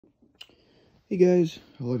Hey guys,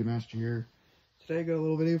 Lady Master here. Today I got a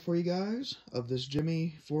little video for you guys of this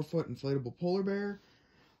Gemmy 4-foot inflatable polar bear.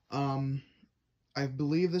 I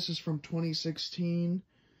believe this is from 2016,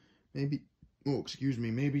 maybe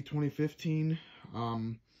 2015.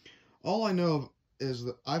 All I know of is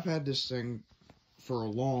that I've had this thing for a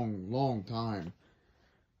long time.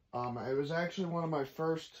 It was actually one of my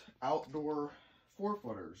first outdoor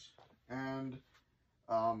 4-footers, and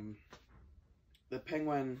the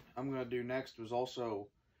penguin I'm going to do next was also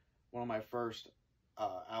one of my first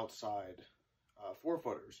outside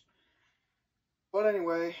 4-footers. But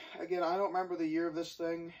anyway, again, I don't remember the year of this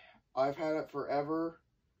thing. I've had it forever,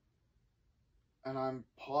 and I'm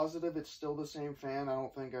positive it's still the same fan. I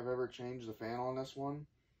don't think I've ever changed the fan on this one.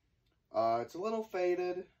 It's a little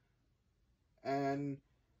faded, and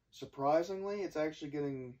surprisingly, it's actually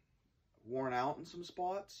getting worn out in some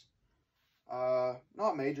spots.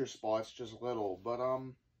 Not major spots, just little, but,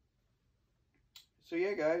 so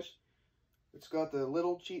yeah, guys, it's got the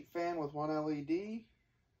little cheap fan with one LED,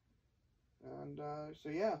 and, so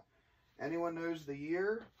yeah, anyone knows the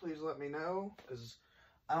year, please let me know, because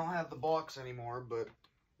I don't have the box anymore, but,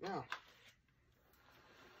 yeah.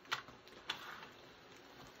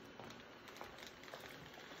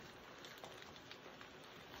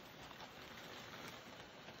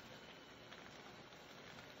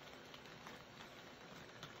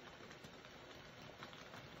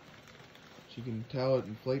 So you can tell it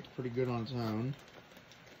inflates pretty good on its own.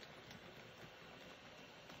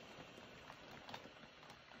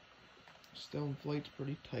 Still inflates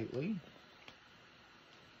pretty tightly.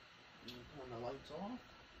 Turn the lights off.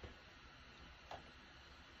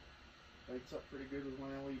 Lights up pretty good with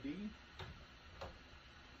one LED.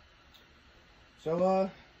 So,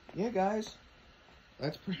 yeah, guys,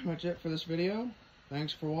 that's pretty much it for this video.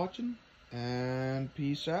 Thanks for watching, and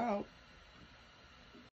peace out.